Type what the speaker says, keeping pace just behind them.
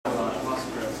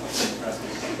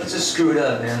Let's just screw it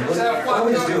up, man. What do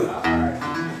we just do? You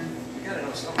gotta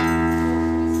know something.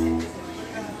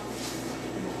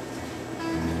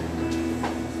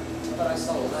 But I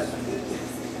saw the light.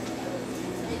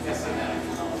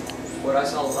 What, I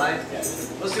saw the light?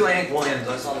 Let's do Hank Williams.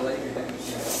 I saw the light. He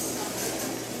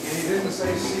didn't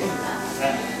say C.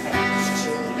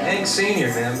 Hank Senior,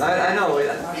 man. I know.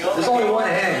 There's only one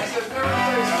Hank. There's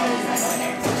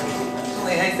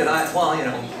only Hank that well, you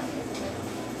know.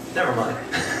 Never mind.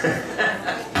 You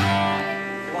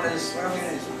want to just, where are we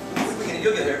going to,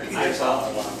 you'll get there. You can do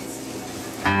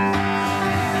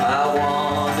I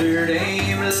wandered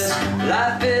aimless,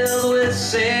 life filled with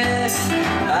sin.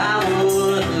 I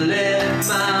wouldn't let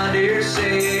my dear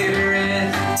Savior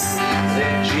in.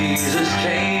 Then Jesus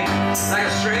came like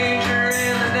a stranger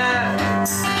in the night.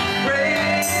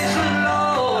 Praise the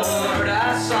Lord,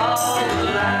 I saw the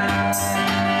light.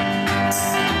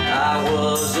 I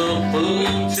was a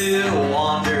fool to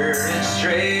wander and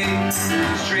stray.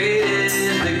 Straight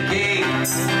is the gate,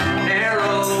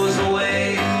 narrow's the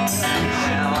way.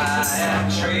 Now I have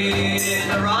traded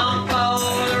the wrong for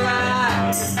the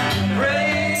right.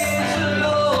 Praise the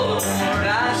Lord,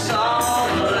 I saw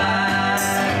the light.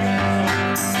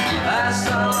 I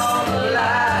saw the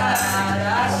light,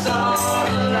 I saw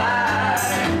the light.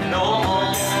 No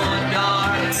more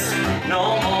darkness, no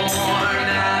more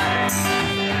night.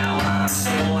 Now I'm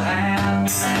so happy,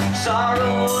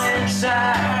 sorrow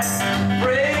inside.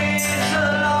 Praise the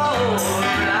Lord,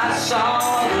 I saw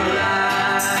the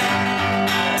light.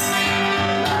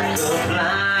 Like a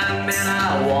blind man I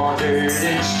wandered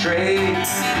and strayed.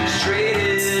 Straight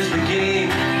is the gate,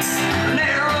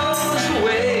 narrow's the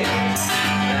way.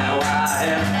 Now I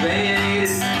have paid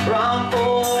wrong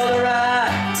for the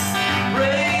right.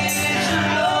 Praise the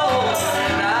Lord,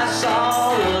 I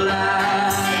saw the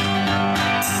light.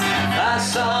 I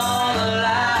saw the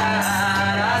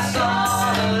light, I saw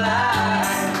the light.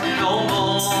 No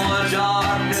more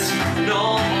darkness, no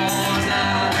more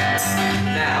night.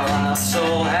 Now I'm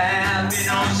so happy,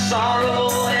 no sorrow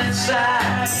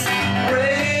inside.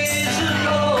 Praise the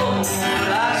Lord,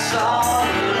 I saw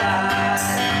the light.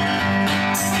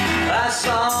 I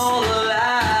saw the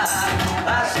light, I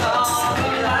saw the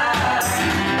light.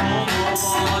 No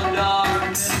more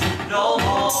darkness, no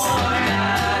more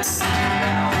night.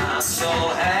 Now I'm so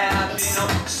happy, no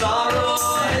sorrow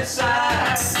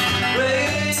inside.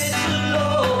 Praise the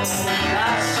Lord,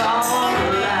 I saw the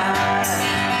light.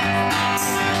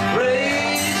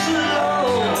 Praise the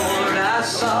Lord, I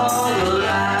saw the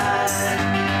light.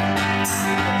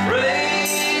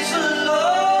 Praise the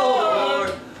Lord,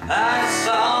 I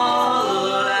saw the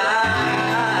light.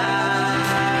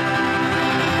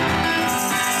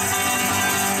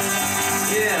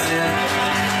 Yeah, man.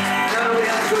 Now we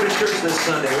have to go to church this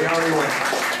Sunday. We already went.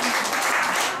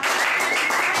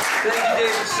 Thank you,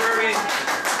 David Serby,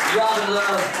 Robbin,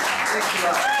 thanks a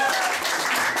lot.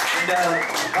 And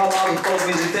Outlaw folk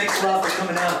music, thanks a lot for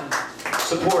coming out and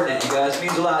supporting it, you guys. It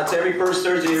means a lot. It's every first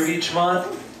Thursday of each month.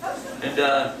 And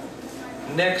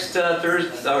next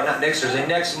Thursday, or not next Thursday,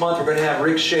 next month we're going to have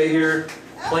Rick Shea here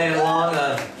playing along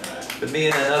with me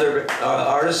and another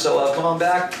artist. So come on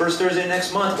back first Thursday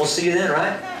next month. We'll see you then,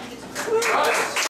 right?